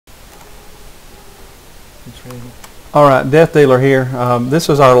All right, Death Dealer here. This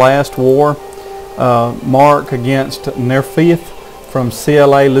is our last war. Marc against Nerfith from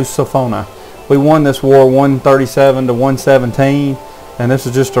CLA Lusofona. We won this war 137 to 117, and this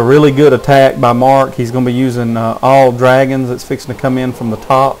is just a really good attack by Marc. He's going to be using all dragons that's fixing to come in from the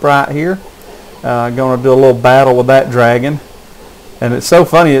top right here. Going to do a little battle with that dragon. And it's so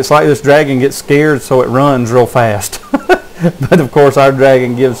funny, it's like this dragon gets scared so it runs real fast. But of course our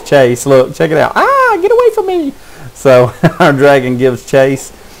dragon gives chase. Look, check it out. Ah, get away from me. So our dragon gives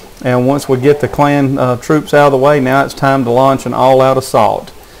chase. And once we get the clan troops out of the way, now it's time to launch an all-out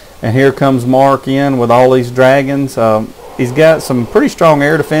assault. And here comes Marc in with all these dragons. He's got some pretty strong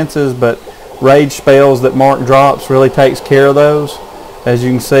air defenses, but rage spells that Marc drops really takes care of those. As you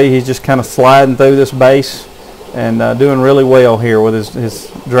can see, he's just kind of sliding through this base and doing really well here with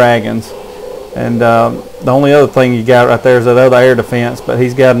his dragons. And the only other thing you got right there is that other air defense, but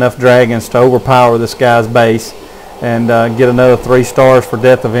he's got enough dragons to overpower this guy's base and get another 3 stars for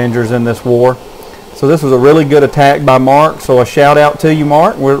Death Avengers in this war. So this was a really good attack by Marc, so a shout out to you,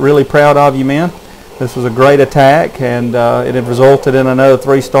 Marc. We're really proud of you, man. This was a great attack, and it had resulted in another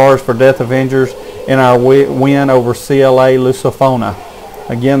 3 stars for Death Avengers in our win over CLA Lusofona.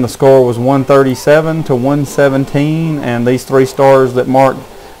 Again, the score was 137 to 117, and these 3 stars that Marc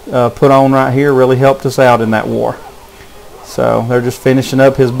put on right here really helped us out in that war. So they're just finishing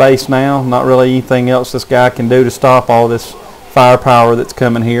up his base now. Not really anything else this guy can do to stop all this firepower that's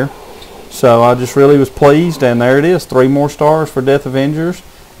coming here. So I just really was pleased, and there it is, 3 more stars for Death Avengers,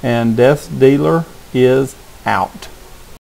 and Death Dealer is out.